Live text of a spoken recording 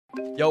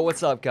Yo,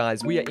 what's up,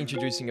 guys? We are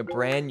introducing a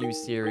brand new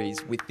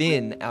series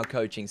within our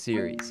coaching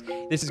series.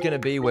 This is going to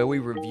be where we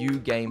review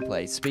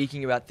gameplay,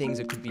 speaking about things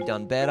that could be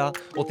done better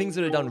or things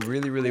that are done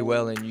really, really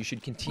well and you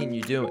should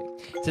continue doing.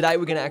 Today,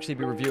 we're going to actually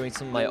be reviewing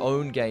some of my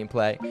own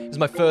gameplay. This is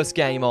my first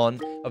game on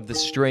of the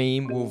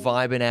stream. We were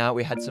vibing out.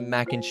 We had some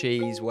mac and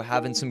cheese. We're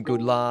having some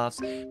good laughs.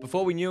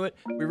 Before we knew it,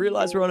 we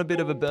realized we're on a bit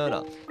of a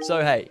burner.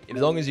 So, hey,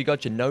 as long as you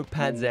got your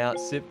notepads out,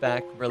 sit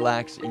back,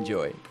 relax,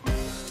 enjoy.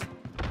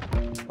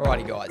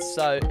 Alrighty guys,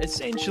 so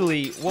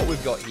essentially what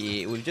we've got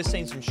here, we've just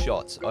seen some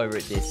shots over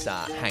at this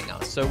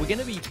hangar. So we're going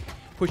to be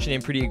pushing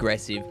in pretty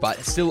aggressive, but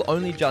still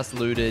only just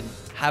looted,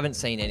 haven't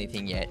seen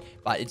anything yet,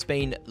 but it's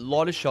been a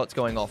lot of shots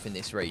going off in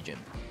this region.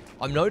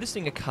 I'm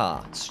noticing a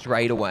car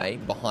straight away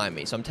behind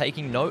me, so I'm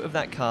taking note of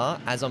that car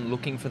as I'm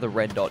looking for the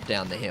red dot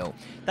down the hill.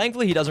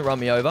 Thankfully he doesn't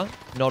run me over,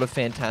 not a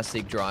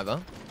fantastic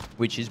driver,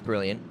 which is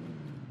brilliant.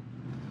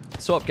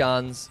 Swap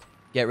guns,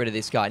 get rid of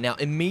this guy. Now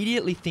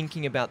immediately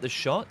thinking about the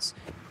shots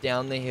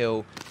down the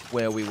hill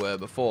where we were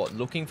before.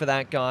 Looking for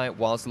that guy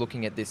whilst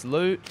looking at this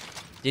loot.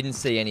 Didn't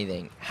see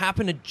anything.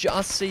 Happened to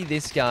just see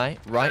this guy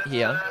right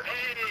here.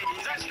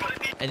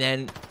 And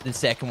then the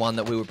second one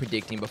that we were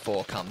predicting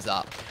before comes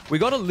up. We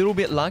got a little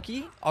bit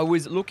lucky. I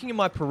was looking at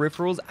my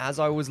peripherals as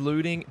I was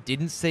looting.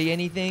 Didn't see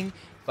anything.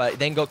 But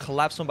then got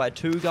collapsed on by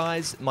two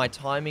guys. My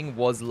timing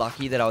was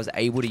lucky that I was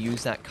able to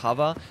use that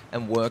cover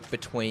and work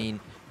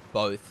between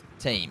both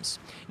teams.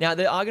 Now,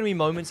 there are going to be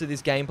moments of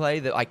this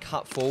gameplay that I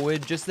cut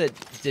forward, just that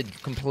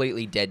did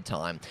completely dead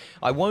time.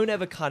 I won't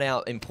ever cut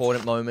out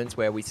important moments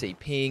where we see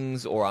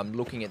pings or I'm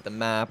looking at the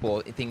map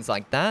or things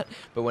like that,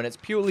 but when it's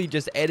purely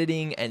just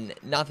editing and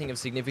nothing of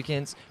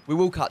significance, we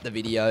will cut the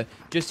video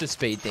just to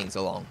speed things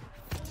along.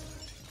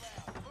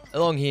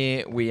 Along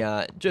here, we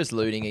are just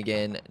looting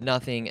again.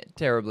 Nothing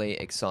terribly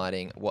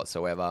exciting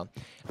whatsoever.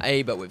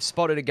 But we've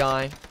spotted a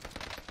guy.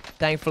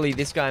 Thankfully,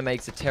 this guy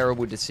makes a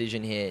terrible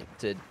decision here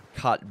to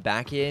cut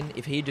back in.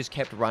 If he just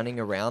kept running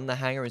around the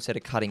hangar instead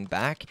of cutting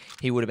back,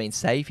 he would have been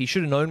safe. He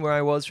should have known where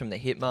I was from the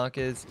hit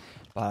markers,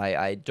 but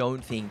I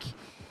don't think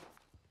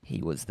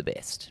he was the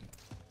best.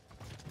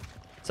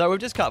 So we've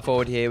just cut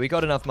forward here. We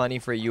got enough money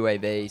for a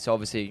UAV, so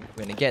obviously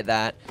we're going to get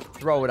that,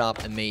 throw it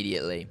up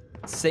immediately.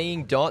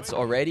 Seeing dots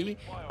already,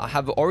 I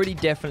have already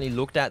definitely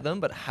looked at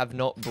them, but have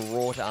not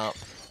brought up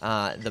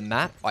the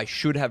map. I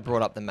should have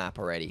brought up the map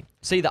already.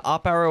 See the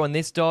up arrow on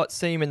this dot,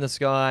 see him in the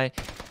sky.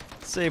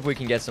 See if we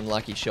can get some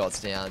lucky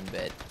shots down,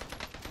 but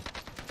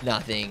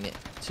nothing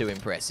too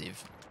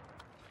impressive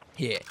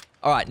here.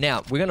 All right,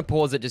 now we're going to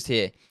pause it just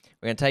here.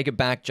 We're going to take it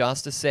back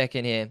just a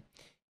second here.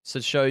 So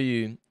to show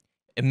you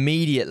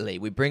immediately,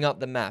 we bring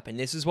up the map, and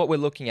this is what we're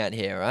looking at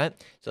here, right?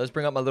 So let's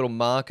bring up my little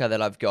marker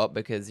that I've got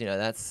because, you know,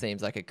 that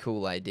seems like a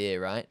cool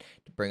idea, right?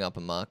 To bring up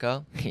a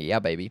marker. Yeah,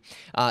 baby.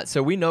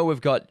 So we know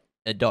we've got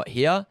a dot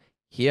here,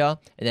 here,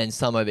 and then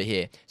some over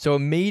here. So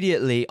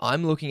immediately,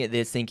 I'm looking at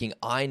this thinking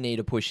I need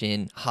to push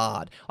in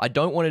hard. I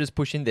don't want to just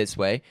push in this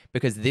way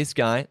because this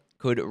guy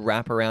could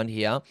wrap around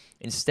here.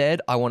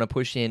 Instead, I want to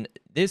push in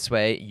this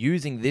way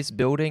using this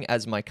building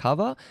as my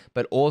cover,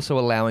 but also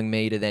allowing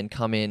me to then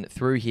come in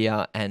through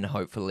here and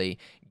hopefully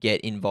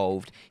get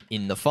involved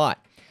in the fight.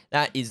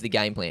 That is the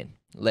game plan.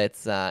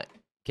 Let's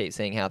keep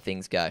seeing how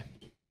things go.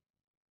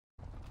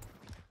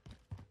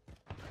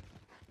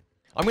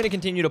 I'm going to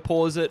continue to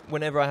pause it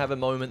whenever I have a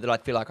moment that I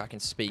feel like I can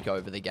speak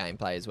over the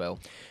gameplay as well.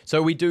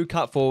 So we do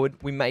cut forward,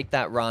 we make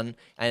that run,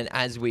 and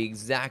as we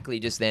exactly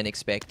just then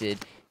expected,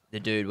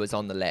 the dude was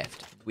on the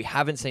left. We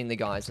haven't seen the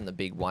guys in the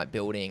big white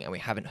building, and we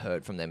haven't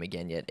heard from them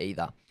again yet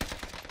either.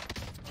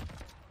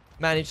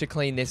 Managed to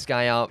clean this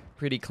guy up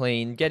pretty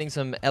clean, getting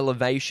some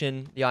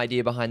elevation. The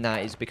idea behind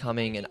that is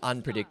becoming an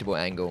unpredictable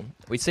angle.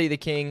 We see the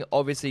king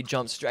obviously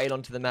jump straight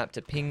onto the map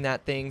to ping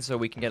that thing so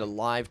we can get a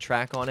live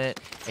track on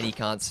it, and he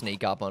can't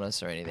sneak up on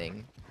us or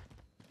anything.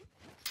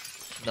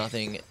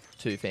 Nothing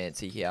too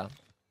fancy here.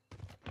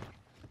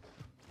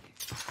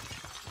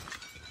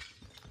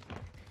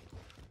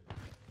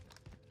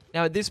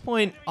 Now at this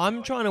point,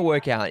 I'm trying to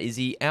work out, is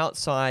he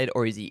outside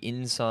or is he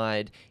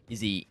inside?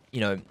 Is he,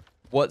 you know,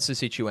 what's the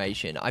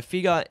situation? I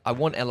figure I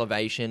want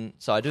elevation,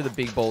 so I do the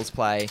big balls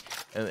play,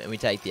 and we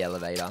take the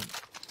elevator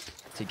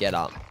to get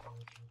up.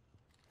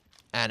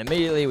 And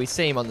immediately we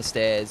see him on the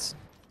stairs.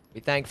 We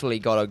thankfully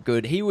got a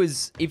good...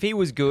 if he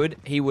was good,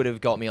 he would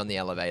have got me on the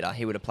elevator.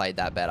 He would have played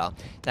that better.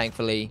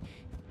 Thankfully,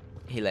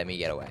 he let me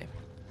get away.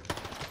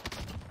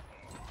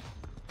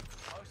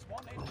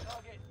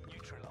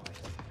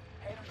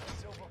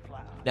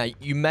 Now,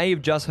 you may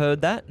have just heard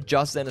that.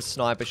 Just then a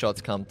sniper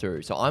shot's come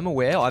through. So I'm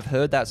aware, I've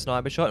heard that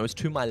sniper shot. It was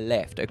to my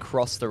left,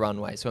 across the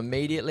runway. So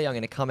immediately I'm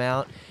going to come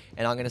out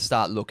and I'm going to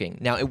start looking.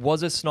 Now, it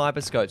was a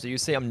sniper scope. So you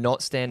see I'm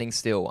not standing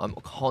still. I'm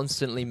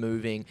constantly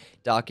moving,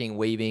 ducking,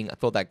 weaving. I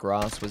thought that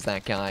grass was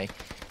that guy.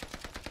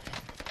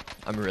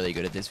 I'm really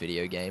good at this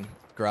video game.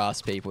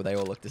 Grass people, they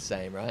all look the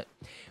same, right?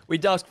 We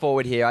dusk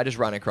forward here. I just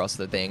run across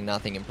the thing.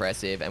 Nothing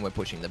impressive. And we're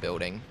pushing the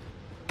building.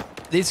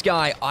 This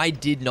guy, I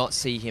did not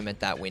see him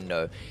at that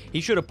window. He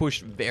should have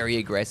pushed very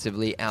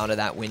aggressively out of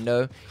that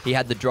window. He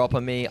had the drop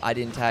on me. I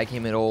didn't tag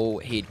him at all.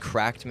 He'd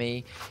cracked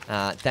me.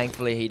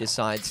 Thankfully, he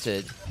decides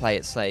to play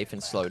it safe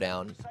and slow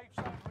down.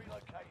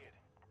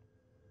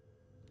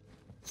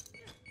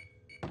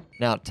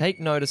 Now, take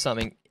note of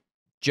something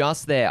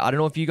just there. I don't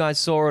know if you guys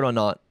saw it or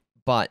not,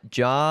 but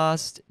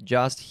just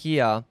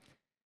here.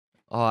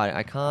 Oh,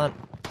 I can't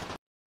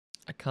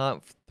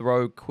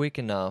throw quick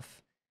enough.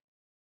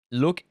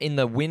 Look in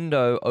the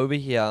window over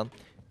here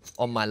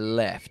on my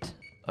left,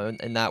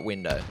 in that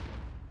window.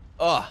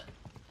 Oh,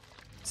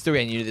 still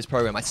getting new to this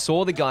program. I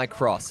saw the guy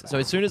cross. So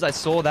as soon as I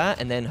saw that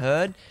and then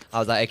heard, I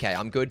was like, okay,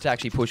 I'm good to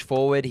actually push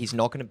forward. He's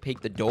not going to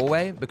peek the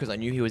doorway because I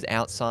knew he was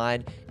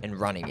outside and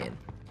running in.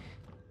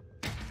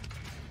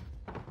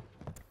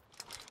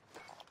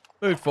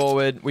 Moved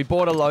forward. We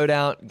bought a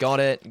loadout, got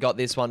it, got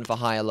this one for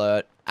high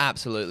alert.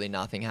 Absolutely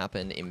nothing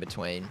happened in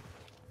between.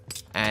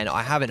 And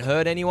I haven't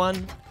heard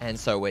anyone, and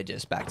so we're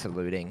just back to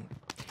looting.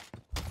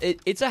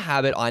 It's a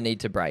habit I need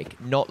to break,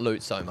 not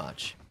loot so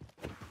much.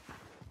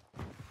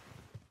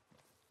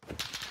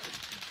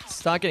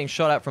 Start getting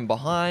shot at from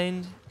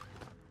behind.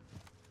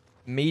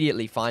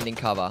 Immediately finding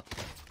cover.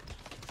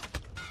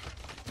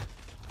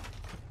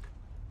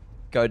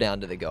 Go down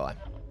to the guy.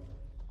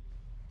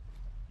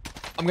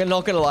 I'm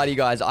not going to lie to you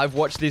guys. I've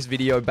watched this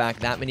video back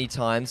that many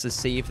times to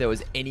see if there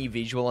was any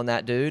visual on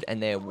that dude,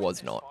 and there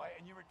was not.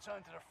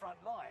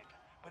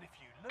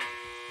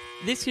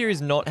 This here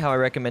is not how I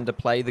recommend to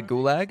play the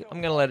Gulag. I'm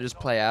going to let it just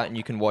play out and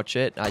you can watch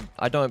it.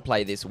 I don't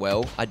play this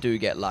well. I do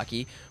get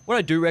lucky. What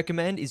I do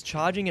recommend is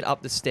charging it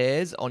up the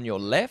stairs on your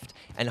left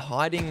and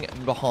hiding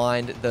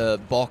behind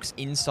the box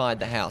inside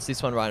the house.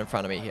 This one right in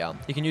front of me here.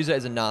 You can use it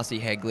as a nasty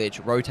head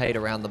glitch. Rotate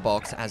around the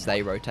box as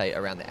they rotate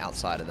around the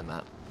outside of the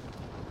map.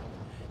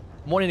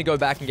 I'm wanting to go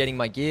back and getting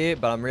my gear,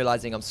 but I'm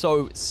realizing I'm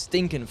so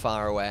stinking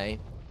far away.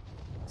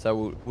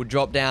 So we'll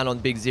drop down on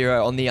Big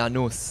Zero on the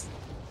Anus.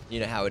 You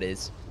know how it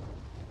is.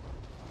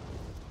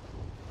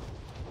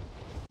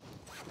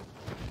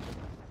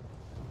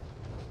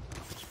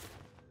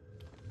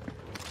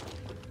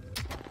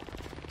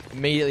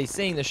 Immediately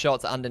seeing the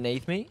shots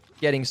underneath me,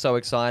 getting so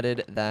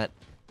excited that,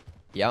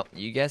 yep,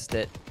 you guessed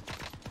it,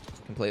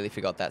 completely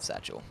forgot that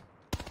satchel.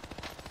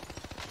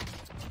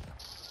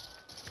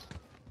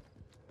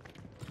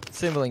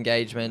 Simple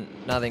engagement,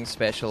 nothing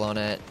special on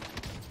it.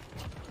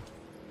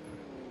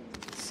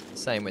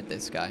 Same with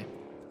this guy.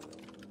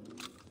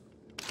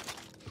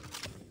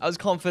 I was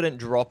confident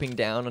dropping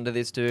down onto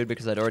this dude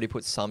because I'd already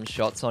put some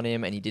shots on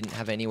him and he didn't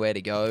have anywhere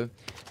to go.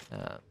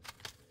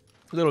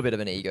 A little bit of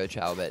an ego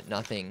chow, but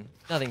nothing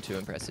too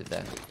impressive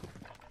there.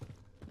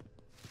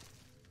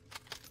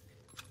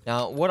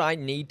 Now, what I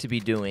need to be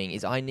doing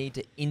is I need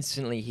to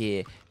instantly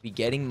here be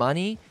getting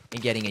money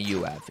and getting a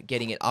UAV,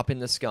 getting it up in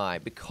the sky,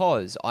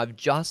 because I've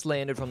just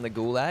landed from the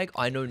Gulag.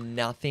 I know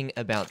nothing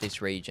about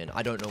this region.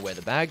 I don't know where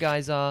the bad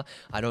guys are.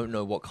 I don't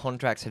know what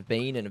contracts have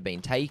been and have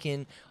been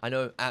taken. I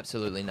know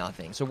absolutely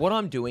nothing. So what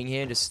I'm doing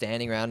here, just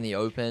standing around in the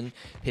open,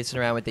 pissing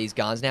around with these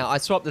guns. Now, I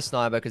swapped the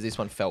sniper because this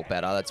one felt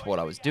better. That's what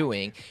I was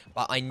doing.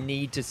 But I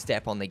need to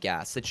step on the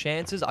gas. The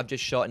chances I've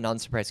just shot an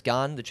unsuppressed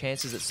gun, the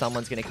chances that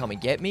someone's going to come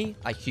and get me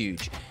are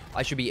huge.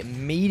 I should be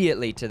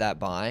immediately to that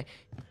buy,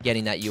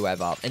 getting that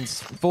UAV up. And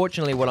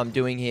fortunately, what I'm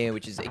doing here,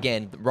 which is,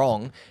 again,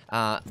 wrong,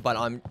 but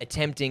I'm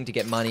attempting to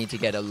get money to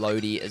get a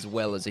loadie as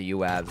well as a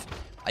UAV.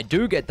 I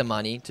do get the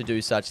money to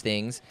do such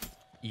things.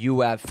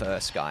 UAV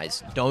first,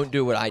 guys. Don't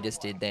do what I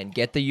just did then.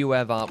 Get the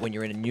UAV up when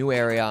you're in a new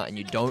area and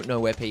you don't know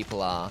where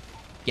people are.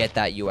 Get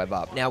that UAV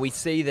up. Now, we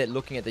see that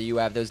looking at the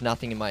UAV, there's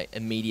nothing in my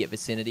immediate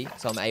vicinity,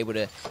 so I'm able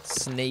to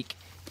sneak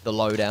the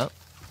loadout.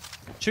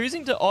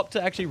 Choosing to opt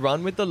to actually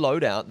run with the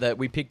loadout that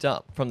we picked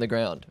up from the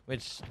ground,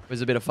 which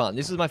was a bit of fun.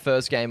 This was my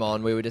first game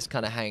on. We were just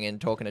kind of hanging,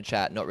 talking to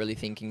chat, not really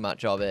thinking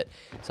much of it,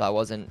 so I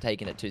wasn't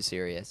taking it too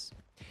serious.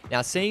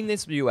 Now, seeing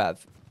this UAV,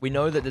 we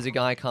know that there's a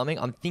guy coming.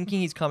 I'm thinking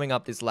he's coming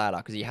up this ladder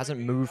because he hasn't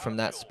moved from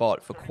that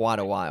spot for quite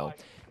a while.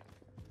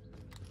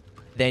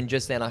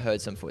 Just then I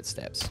heard some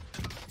footsteps.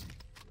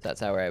 That's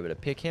how we're able to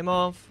pick him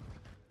off.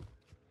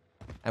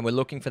 And we're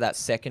looking for that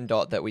second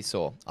dot that we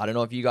saw. I don't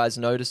know if you guys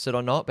noticed it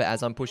or not, but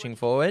as I'm pushing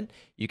forward,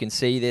 you can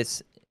see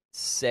this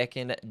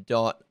second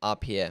dot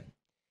up here.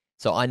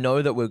 So I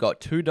know that we've got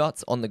 2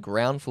 dots on the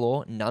ground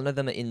floor. None of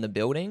them are in the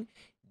building.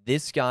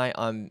 This guy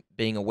I'm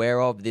being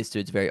aware of. This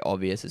dude's very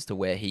obvious as to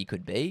where he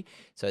could be.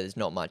 So there's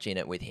not much in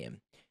it with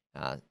him.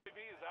 I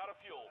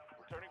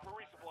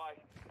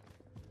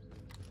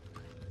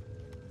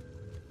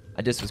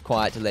just was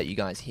quiet to let you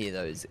guys hear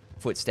those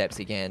footsteps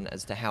again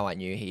as to how I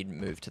knew he'd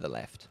moved to the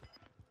left.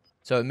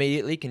 So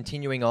immediately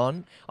continuing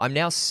on, I'm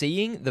now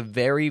seeing the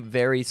very,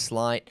 very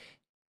slight,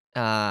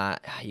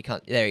 you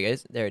can't, there he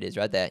is, there it is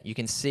right there. You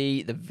can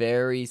see the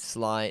very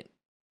slight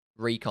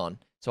recon.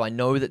 So I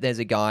know that there's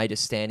a guy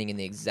just standing in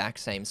the exact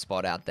same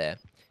spot out there.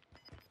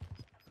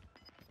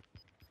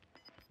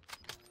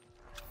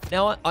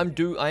 Now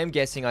I am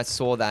guessing I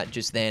saw that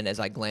just then as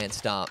I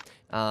glanced up.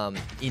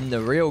 In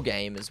the real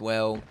game as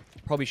well,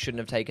 Probably shouldn't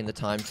have taken the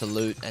time to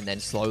loot and then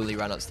slowly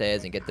run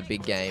upstairs and get the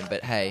big game.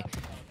 But hey,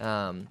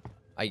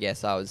 I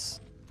guess I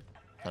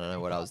don't know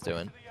what I was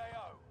doing.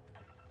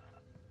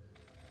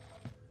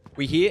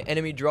 We hear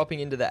enemy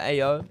dropping into the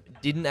AO.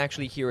 Didn't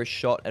actually hear a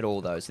shot at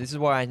all, though. So this is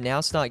where I now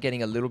start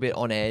getting a little bit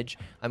on edge.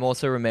 I'm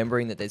also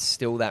remembering that there's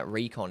still that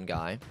recon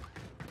guy.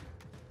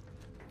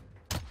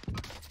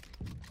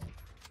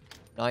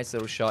 Nice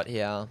little shot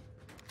here.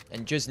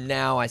 And just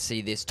now I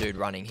see this dude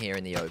running here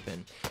in the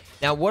open.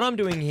 Now, what I'm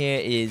doing here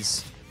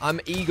is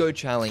I'm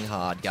ego-challing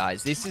hard,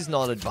 guys. This is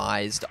not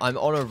advised. I'm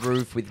on a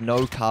roof with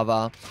no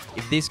cover.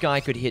 If this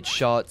guy could hit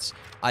shots,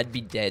 I'd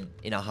be dead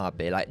in a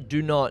heartbeat. Like,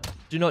 do not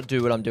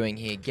do what I'm doing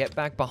here. Get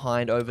back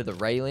behind over the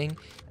railing,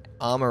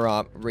 armor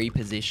up,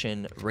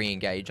 reposition,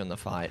 re-engage on the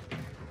fight.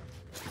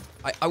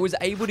 I was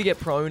able to get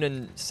prone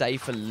and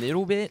safe a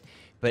little bit,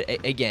 but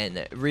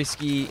again,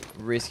 risky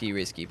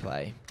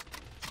play.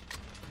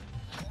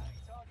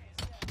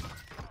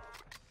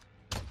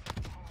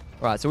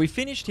 Right, so we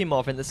finished him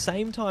off, and at the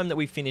same time that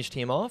we finished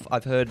him off,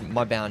 I've heard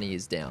my bounty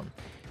is down.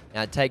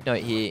 Now, take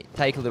note here,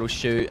 take a little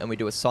shoot, and we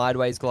do a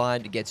sideways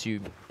glide. It gets you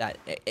that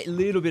a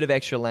little bit of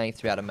extra length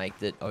to be able to make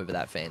it over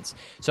that fence.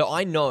 So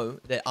I know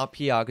that up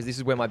here, because this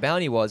is where my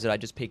bounty was that I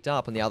just picked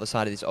up on the other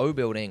side of this O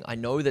building, I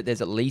know that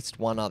there's at least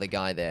one other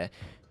guy there,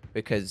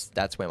 because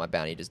that's where my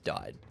bounty just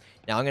died.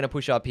 Now, I'm going to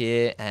push up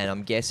here, and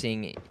I'm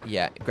guessing,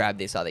 yeah, grab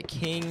this other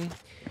king.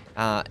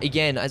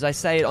 Again, as I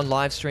say it on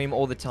live stream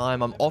all the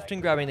time, I'm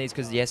often grabbing these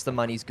because, yes, the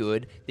money's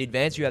good. The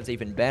advance you have is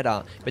even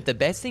better. But the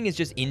best thing is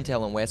just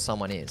intel on where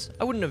someone is.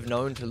 I wouldn't have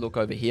known to look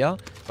over here,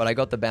 but I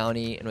got the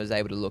bounty and was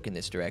able to look in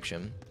this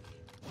direction.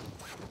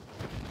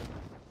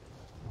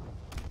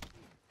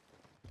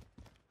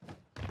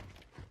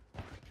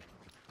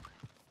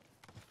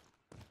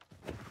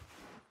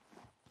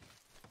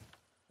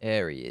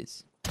 There he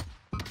is.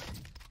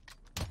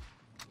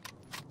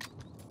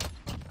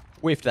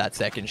 Whiffed that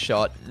second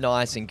shot.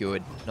 Nice and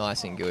good.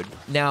 Nice and good.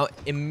 Now,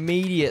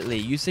 immediately,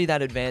 you see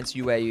that advanced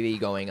UAV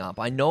going up.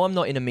 I know I'm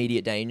not in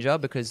immediate danger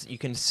because you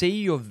can see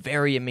your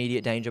very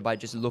immediate danger by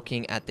just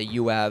looking at the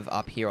UAV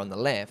up here on the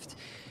left.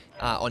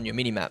 On your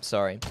minimap,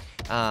 sorry.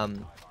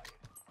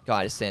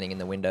 Guy is standing in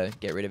the window.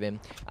 Get rid of him.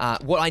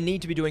 What I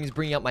need to be doing is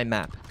bringing up my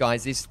map.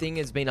 Guys, this thing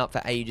has been up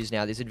for ages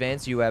now. This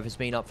advanced UAV has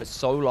been up for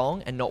so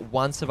long, and not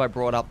once have I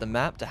brought up the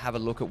map to have a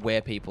look at where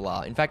people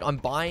are. In fact, I'm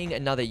buying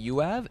another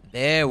UAV.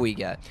 There we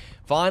go.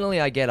 Finally,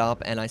 I get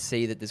up, and I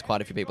see that there's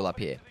quite a few people up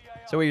here.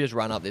 So we just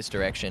run up this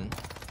direction.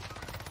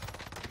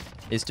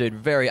 This dude,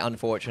 very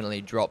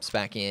unfortunately, drops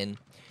back in.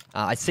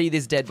 I see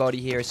this dead body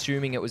here,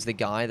 assuming it was the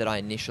guy that I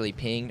initially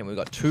pinged, and we've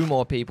got 2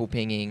 more people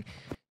pinging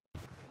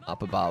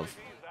up above.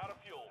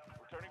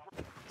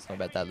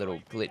 About that little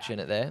glitch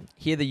in it there.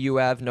 Hear the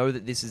UAV, know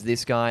that this is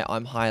this guy.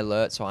 I'm high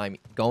alert, so I'm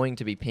going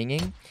to be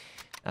pinging.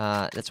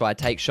 That's why I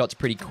take shots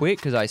pretty quick,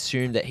 because I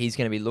assume that he's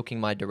going to be looking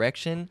my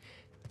direction.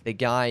 The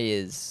guy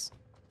is...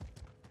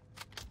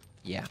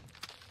 yeah.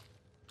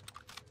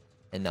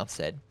 Enough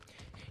said.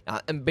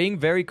 I'm being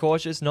very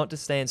cautious not to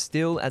stand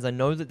still, as I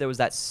know that there was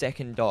that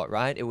second dot,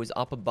 right? It was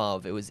up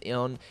above. It was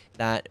on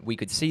that we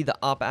could see the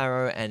up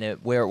arrow, and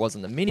where it was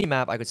on the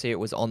mini-map, I could see it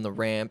was on the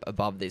ramp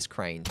above this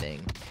crane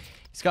thing.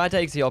 This guy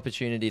takes the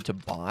opportunity to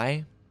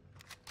buy.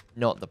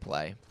 Not the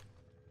play.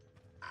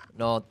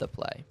 Not the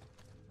play.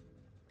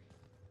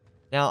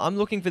 Now, I'm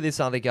looking for this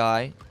other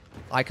guy.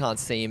 I can't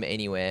see him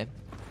anywhere.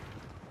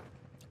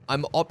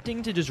 I'm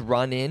opting to just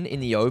run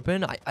in the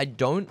open. I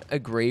don't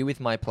agree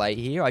with my play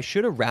here. I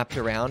should have wrapped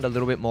around a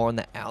little bit more on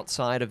the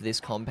outside of this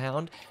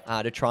compound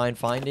to try and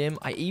find him.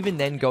 I even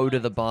then go to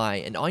the buy,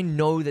 and I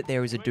know that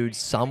there is a dude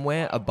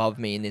somewhere above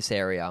me in this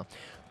area.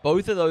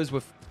 Both of those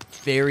were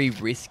very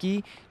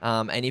risky,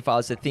 and if I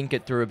was to think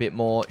it through a bit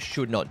more,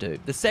 should not do.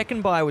 The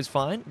second buy was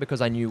fine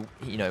because I knew,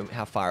 you know,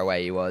 how far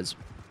away he was.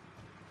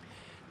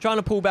 Trying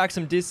to pull back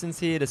some distance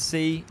here to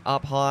see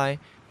up high,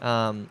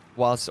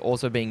 whilst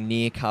also being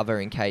near cover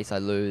in case I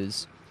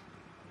lose.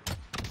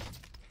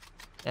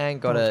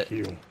 And got a...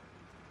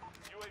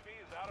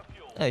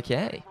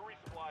 okay.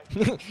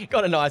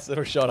 Got a nice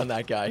little shot on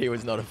that guy. He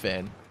was not a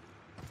fan.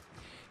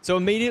 So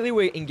immediately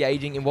we're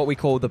engaging in what we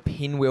call the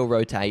pinwheel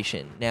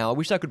rotation. Now, I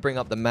wish I could bring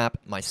up the map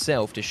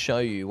myself to show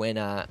you when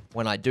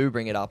I do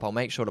bring it up. I'll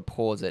make sure to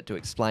pause it to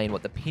explain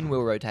what the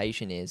pinwheel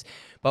rotation is.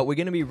 But we're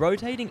going to be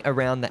rotating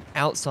around the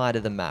outside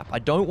of the map. I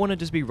don't want to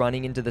just be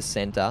running into the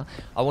center.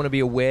 I want to be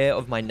aware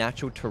of my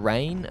natural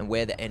terrain and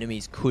where the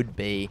enemies could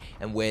be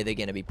and where they're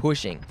going to be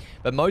pushing.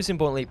 But most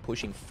importantly,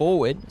 pushing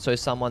forward. So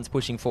someone's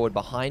pushing forward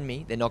behind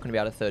me. They're not going to be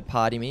able to third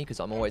party me because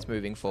I'm always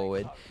moving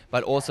forward.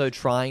 But also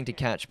trying to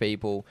catch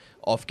people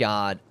off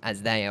guard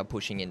as they are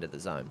pushing into the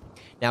zone.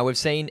 Now we've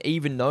seen,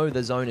 even though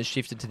the zone has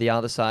shifted to the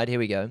other side, here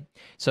we go.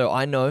 So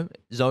I know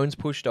zone's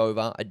pushed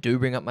over. I do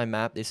bring up my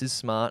map. This is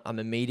smart. I'm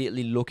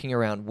immediately looking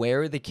around.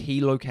 Where are the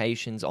key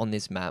locations on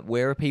this map?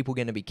 Where are people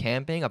going to be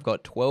camping? I've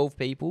got 12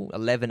 people,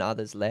 11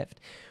 others left.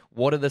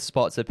 What are the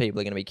spots that people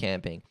are going to be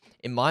camping?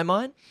 In my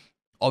mind,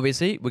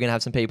 obviously, we're going to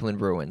have some people in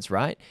ruins,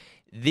 right?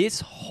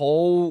 This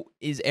whole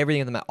is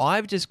everything on the map.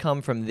 I've just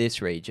come from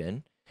this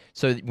region.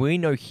 So we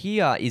know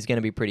here is going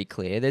to be pretty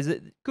clear. There's a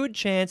good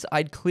chance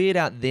I'd cleared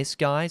out this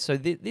guy. So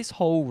this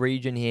whole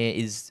region here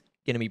is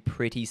going to be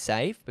pretty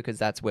safe because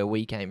that's where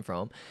we came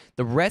from.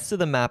 The rest of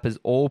the map is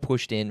all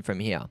pushed in from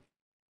here.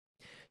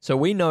 So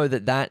we know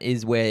that that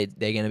is where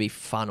they're going to be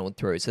funneled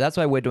through. So that's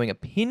why we're doing a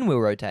pinwheel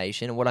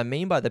rotation. And what I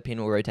mean by the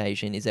pinwheel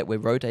rotation is that we're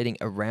rotating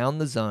around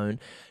the zone.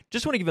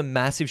 Just want to give a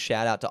massive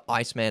shout out to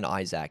Iceman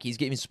Isaac. He's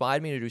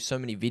inspired me to do so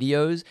many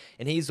videos.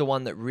 And he's the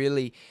one that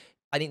really,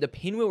 I think the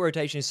pinwheel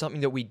rotation is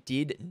something that we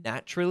did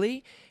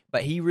naturally.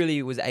 But he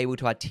really was able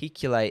to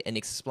articulate and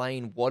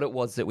explain what it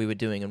was that we were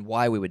doing and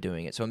why we were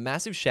doing it. So a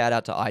massive shout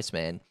out to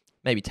Iceman.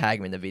 Maybe tag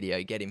him in the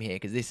video, get him here,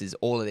 because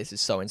all of this is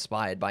so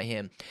inspired by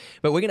him.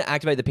 But we're going to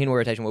activate the pinwheel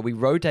rotation where we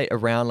rotate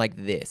around like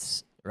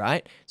this,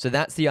 right? So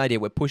that's the idea.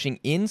 We're pushing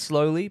in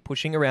slowly,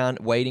 pushing around,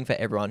 waiting for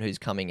everyone who's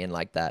coming in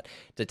like that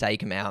to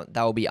take him out.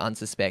 That will be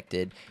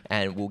unsuspected,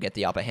 and we'll get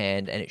the upper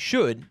hand. And it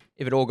should,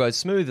 if it all goes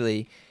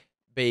smoothly,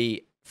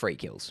 be free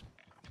kills.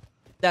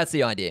 That's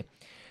the idea.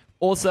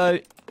 Also,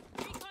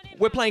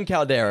 we're playing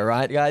Caldera,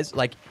 right, guys?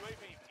 Like,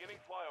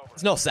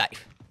 it's not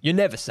safe. You're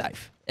never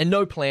safe. And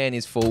no plan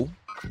is full.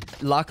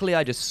 Luckily,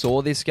 I just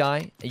saw this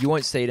guy. You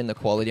won't see it in the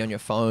quality on your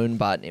phone,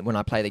 but when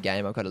I play the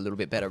game, I've got a little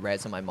bit better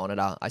res on my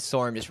monitor. I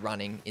saw him just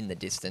running in the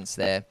distance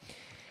there.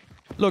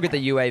 Look at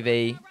the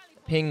UAV,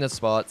 ping the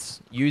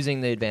spots,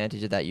 using the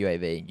advantage of that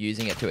UAV,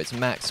 using it to its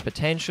max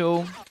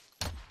potential,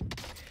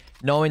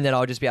 knowing that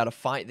I'll just be able to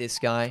fight this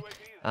guy,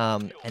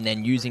 and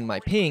then using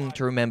my ping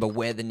to remember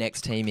where the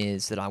next team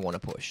is that I want to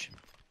push.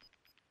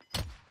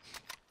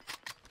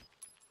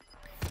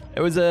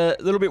 It was a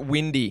little bit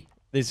windy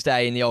this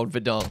day in the old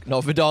Verdonk.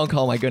 Not Verdonk,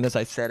 oh my goodness,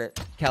 I said it.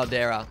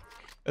 Caldera.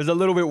 It was a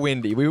little bit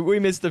windy. We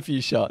missed a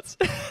few shots.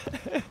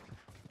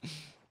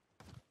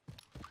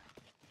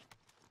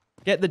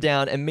 Get the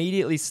down,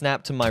 immediately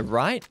snap to my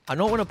right. I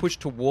don't want to push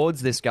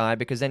towards this guy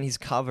because then his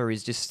cover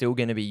is just still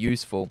going to be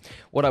useful.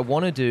 What I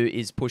want to do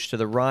is push to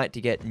the right to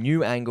get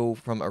new angle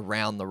from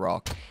around the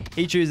rock.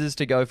 He chooses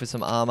to go for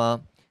some armor.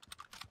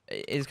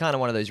 It's kind of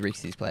one of those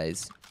risky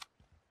plays.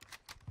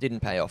 Didn't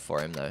pay off for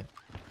him though.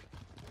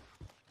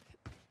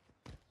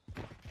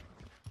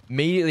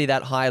 Immediately,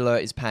 that high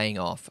alert is paying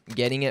off.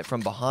 Getting it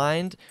from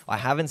behind. I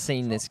haven't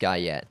seen this guy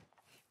yet.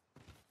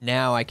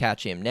 Now I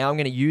catch him. Now I'm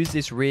going to use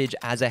this ridge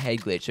as a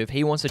head glitch. So if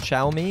he wants to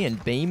chow me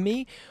and beam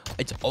me,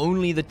 it's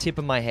only the tip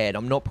of my head.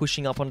 I'm not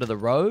pushing up onto the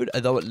road,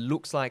 although it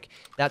looks like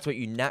that's what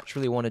you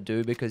naturally want to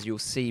do because you'll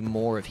see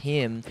more of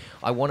him.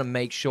 I want to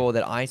make sure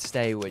that I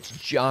stay where it's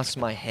just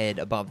my head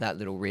above that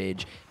little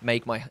ridge.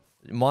 Make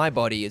my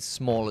body as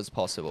small as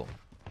possible.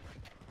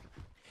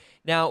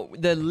 Now,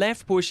 the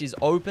left push is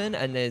open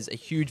and there's a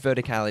huge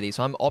verticality.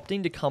 So I'm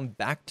opting to come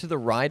back to the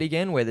right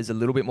again where there's a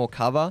little bit more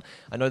cover.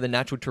 I know the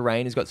natural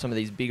terrain has got some of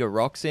these bigger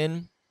rocks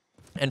in.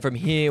 And from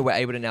here, we're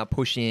able to now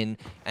push in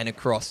and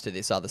across to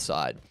this other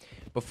side.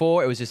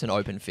 Before, it was just an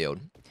open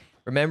field.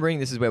 Remembering,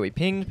 this is where we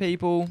pinged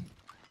people.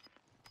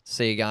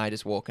 See a guy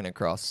just walking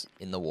across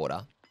in the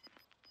water.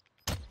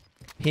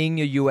 Ping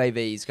your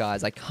UAVs,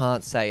 guys. I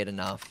can't say it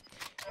enough.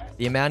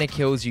 The amount of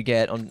kills you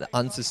get on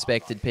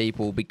unsuspected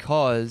people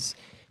because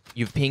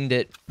you've pinged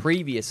it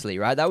previously,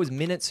 right? That was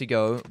minutes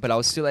ago, but I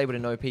was still able to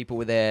know people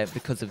were there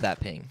because of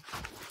that ping.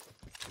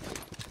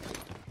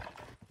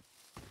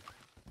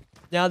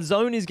 Now, the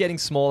zone is getting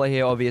smaller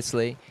here,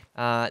 obviously.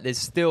 There's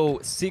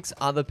still 6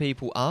 other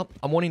people up.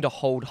 I'm wanting to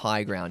hold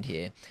high ground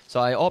here. So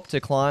I opt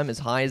to climb as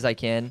high as I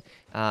can,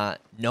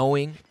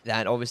 knowing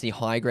that obviously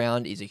high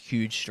ground is a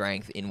huge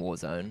strength in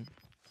Warzone.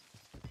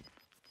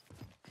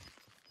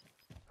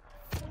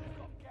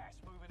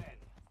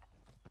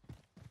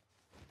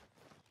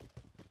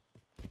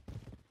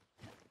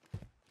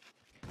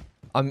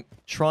 I'm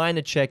trying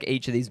to check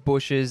each of these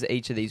bushes,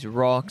 each of these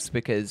rocks,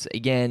 because,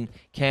 again,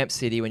 Camp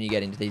City when you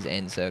get into these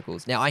end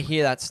circles. Now, I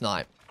hear that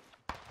snipe.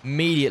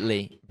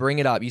 Immediately, bring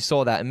it up. You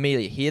saw that.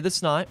 Immediately, hear the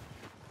snipe.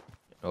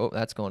 Oh,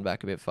 that's gone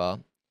back a bit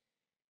far.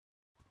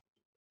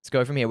 Let's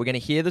go from here. We're going to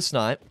hear the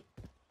snipe.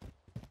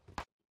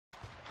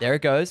 There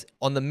it goes.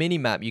 On the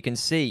mini-map, you can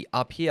see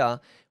up here,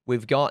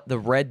 we've got the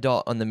red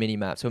dot on the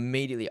mini-map. So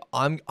immediately,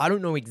 I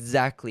don't know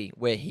exactly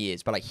where he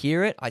is, but I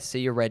hear it. I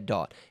see a red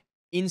dot.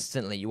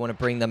 Instantly, you want to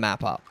bring the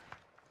map up.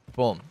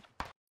 Boom.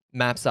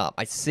 Map's up.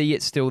 I see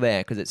it still there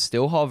because it's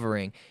still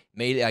hovering.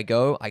 Immediately, I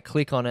go, I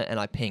click on it, and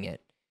I ping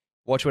it.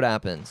 Watch what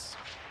happens.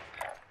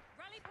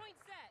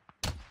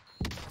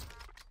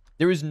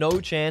 There is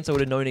no chance I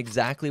would have known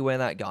exactly where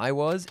that guy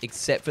was,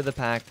 except for the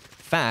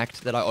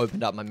fact that I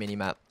opened up my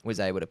minimap, was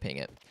able to ping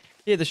it.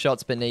 Hear the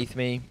shots beneath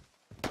me.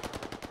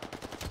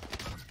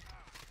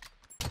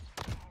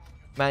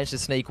 Managed to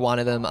sneak one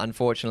of them.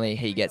 Unfortunately,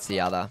 he gets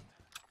the other.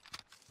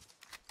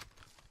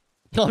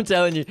 I'm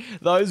telling you,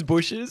 those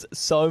bushes,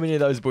 so many of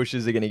those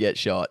bushes are going to get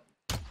shot.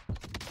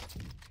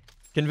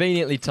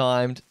 Conveniently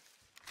timed.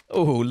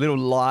 Oh, little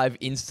live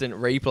instant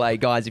replay.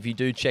 Guys, if you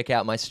do check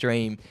out my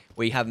stream,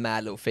 we have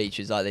mad little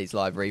features like these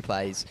live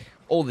replays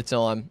all the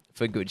time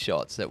for good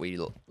shots that we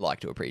like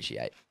to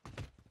appreciate.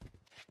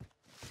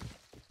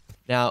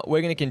 Now,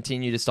 we're going to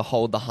continue just to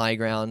hold the high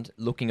ground,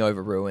 looking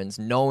over ruins,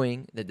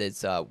 knowing that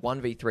there's a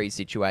 1v3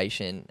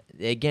 situation.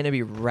 They're going to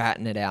be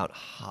ratting it out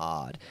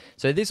hard.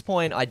 So at this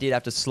point, I did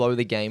have to slow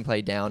the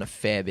gameplay down a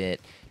fair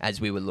bit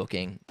as we were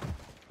looking.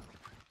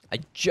 I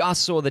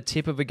just saw the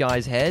tip of a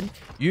guy's head.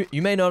 You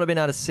may not have been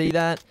able to see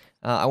that.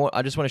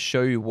 I just want to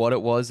show you what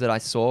it was that I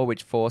saw,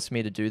 which forced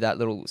me to do that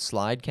little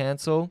slide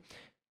cancel.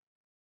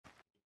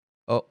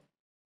 Oh.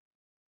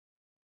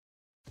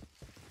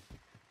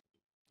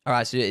 All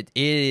right, so it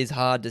is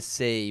hard to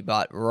see,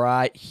 but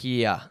right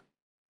here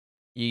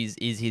is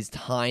his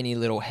tiny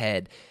little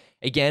head.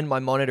 Again, my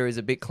monitor is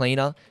a bit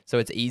cleaner, so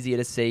it's easier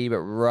to see, but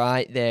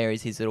right there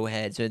is his little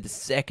head. So the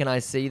second I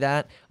see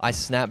that, I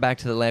snap back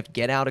to the left,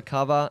 get out of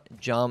cover,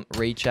 jump,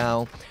 reach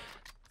out.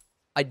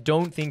 I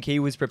don't think he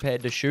was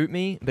prepared to shoot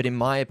me, but in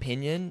my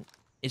opinion,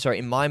 sorry,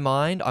 in my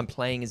mind, I'm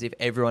playing as if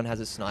everyone has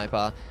a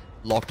sniper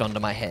locked onto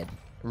my head,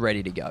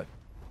 ready to go.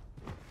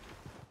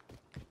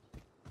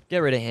 Get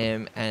rid of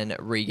him and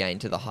regain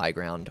to the high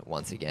ground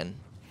once again.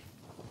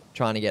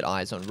 Trying to get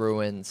eyes on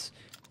ruins,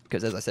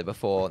 because as I said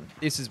before,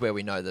 this is where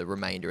we know the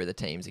remainder of the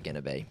teams are going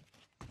to be.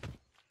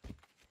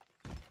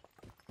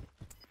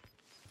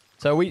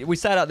 So we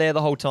sat out there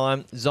the whole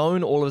time.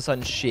 Zone all of a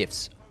sudden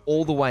shifts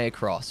all the way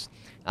across.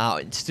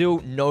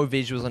 Still no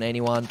visuals on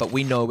anyone, but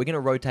we know we're going to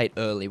rotate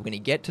early. We're going to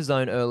get to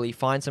zone early,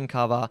 find some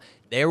cover.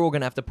 They're all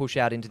going to have to push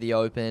out into the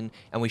open,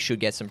 and we should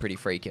get some pretty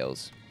free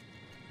kills.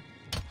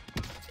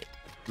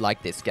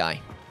 Like this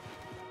guy.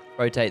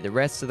 Rotate the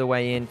rest of the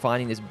way in,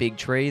 finding this big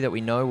tree that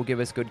we know will give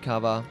us good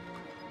cover.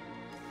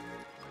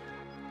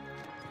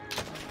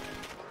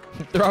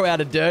 Throw out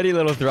a dirty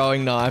little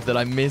throwing knife that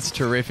I missed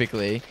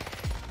terrifically.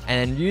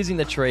 And using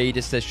the tree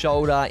just to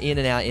shoulder, in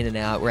and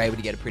out, we're able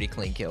to get a pretty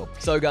clean kill.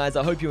 So guys,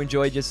 I hope you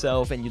enjoyed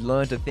yourself and you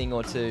learned a thing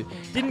or two.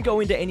 Didn't go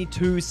into any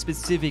too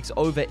specifics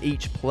over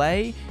each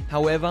play.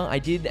 However, I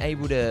did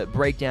able to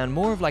break down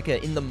more of like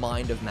a in the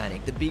mind of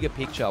Manic, the bigger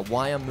picture,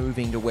 why I'm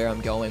moving to where I'm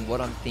going,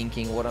 what I'm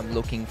thinking, what I'm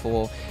looking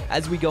for.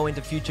 As we go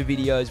into future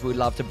videos, we'd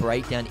love to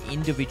break down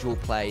individual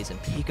plays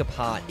and pick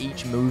apart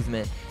each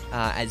movement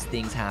as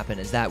things happen,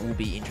 as that will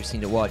be interesting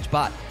to watch.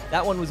 But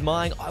that one was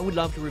mine. I would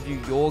love to review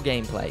your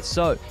gameplay.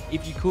 So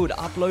if you could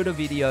upload a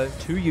video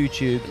to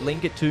YouTube,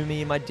 link it to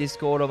me in my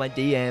Discord or my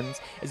DMs,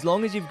 as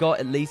long as you've got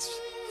at least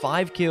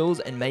 5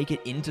 kills and make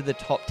it into the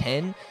top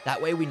 10,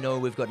 that way we know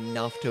we've got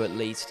enough to at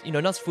least,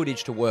 enough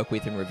footage to work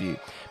with and review.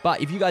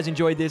 But if you guys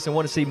enjoyed this and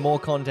want to see more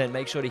content,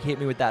 make sure to hit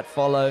me with that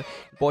follow.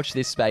 Watch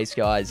this space,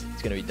 guys.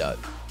 It's going to be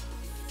dope.